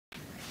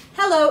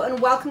Hello and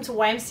welcome to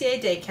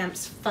YMCA Day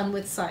Camp's Fun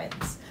with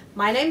Science.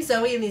 My name's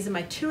Zoe and these are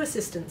my two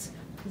assistants,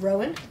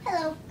 Rowan.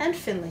 Hello. And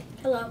Finley.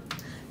 Hello.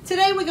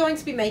 Today we're going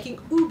to be making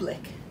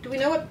oobleck. Do we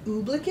know what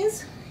oobleck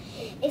is?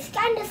 It's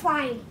kind of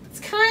slime.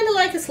 It's kind of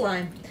like a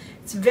slime.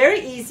 It's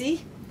very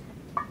easy,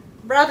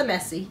 rather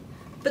messy,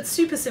 but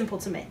super simple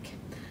to make.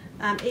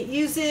 It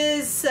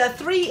uses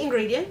 3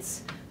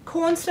 ingredients: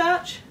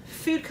 cornstarch,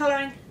 food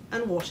colouring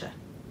and water.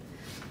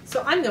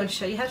 So I'm going to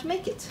show you how to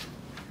make it.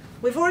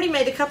 We've already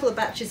made a couple of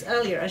batches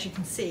earlier, as you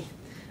can see.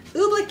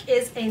 Oobleck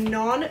is a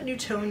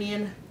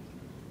non-Newtonian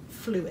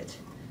fluid,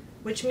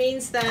 which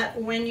means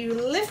that when you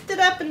lift it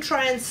up and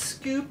try and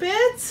scoop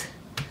it,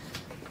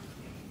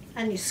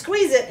 and you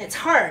squeeze it, it's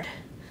hard.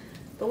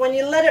 But when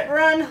you let it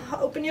run,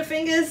 open your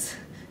fingers,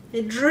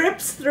 it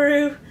drips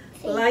through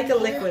like a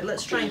liquid.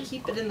 Let's try and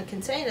keep it in the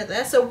container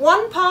there. So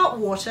 1 part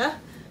water,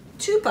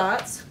 2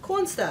 parts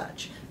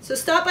cornstarch. So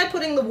start by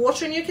putting the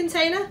water in your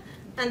container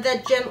and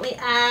then gently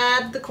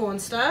add the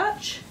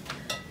cornstarch,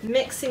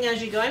 mixing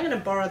as you go. I'm going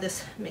to borrow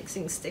this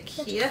mixing stick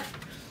here.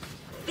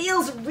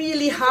 Feels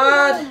really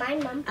hard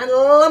and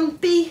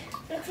lumpy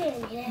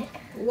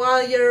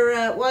while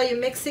you're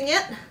mixing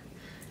it.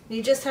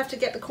 You just have to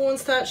get the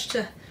cornstarch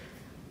to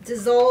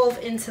dissolve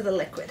into the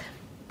liquid.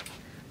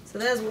 So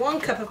there's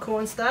 1 cup of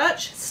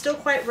cornstarch, still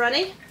quite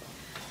runny.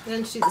 I'm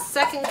going to do the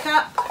 2nd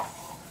cup.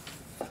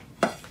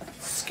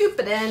 Scoop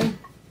it in.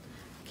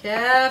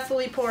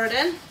 Carefully pour it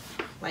in.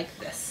 Like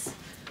this.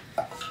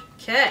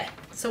 Okay,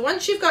 so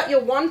once you've got your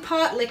 1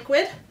 part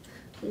liquid,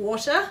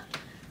 water,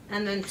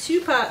 and then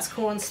 2 parts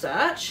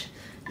cornstarch,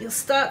 you'll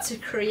start to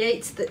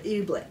create the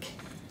oobleck.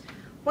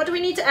 What do we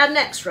need to add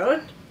next,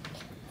 Rowan?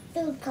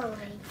 Food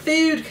coloring.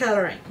 Food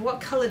colouring.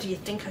 What colour do you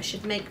think I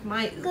should make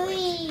my oobleck?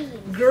 Green.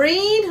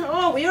 Green?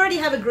 Oh, we already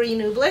have a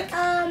green oobleck.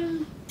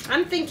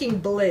 I'm thinking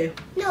blue.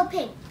 No,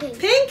 pink.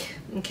 Pink?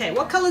 Okay,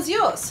 what colour's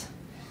yours?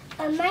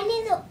 Mine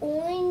is an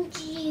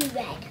orangey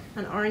red.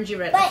 An orangey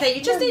red. But okay,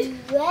 you just need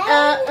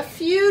a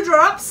few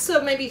drops,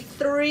 so maybe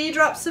 3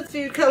 drops of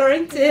food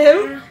colouring.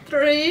 2,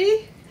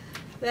 3.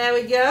 There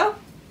we go.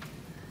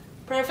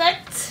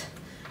 Perfect.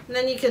 And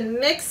then you can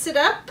mix it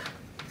up.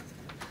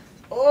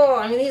 Oh,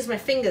 I'm going to use my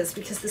fingers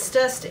because the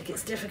stir stick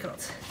is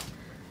difficult.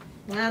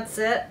 That's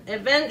it.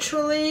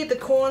 Eventually the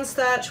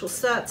cornstarch will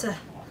start to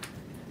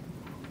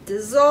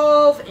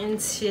dissolve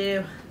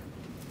into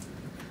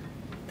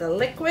the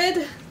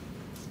liquid.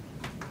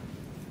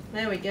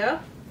 There we go.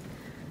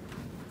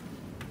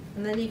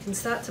 And then you can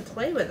start to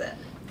play with it.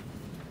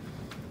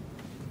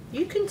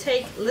 You can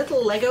take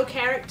little Lego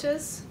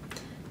characters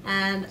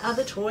and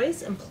other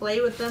toys and play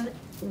with them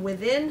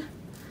within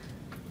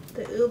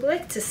the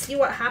oobleck to see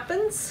what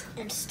happens.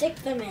 And stick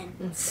them in.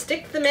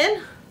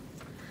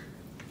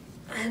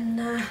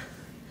 And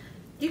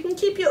you can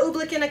keep your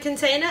oobleck in a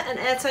container, an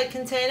airtight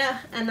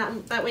container, and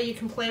that way you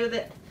can play with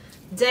it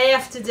day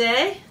after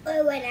day.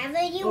 Or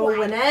whenever you or want.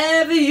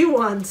 whenever you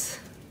want.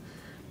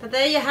 But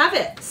there you have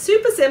it.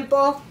 Super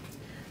simple.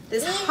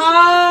 This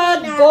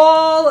hard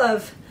ball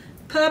of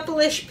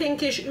purplish,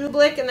 pinkish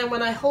oobleck, and then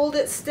when I hold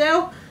it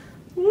still,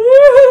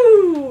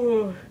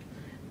 woo!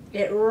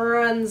 It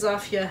runs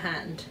off your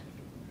hand.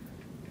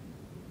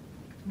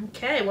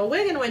 Okay, well,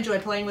 we're going to enjoy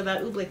playing with our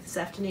oobleck this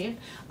afternoon.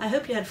 I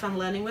hope you had fun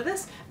learning with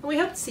us, and we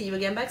hope to see you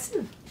again back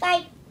soon.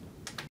 Bye.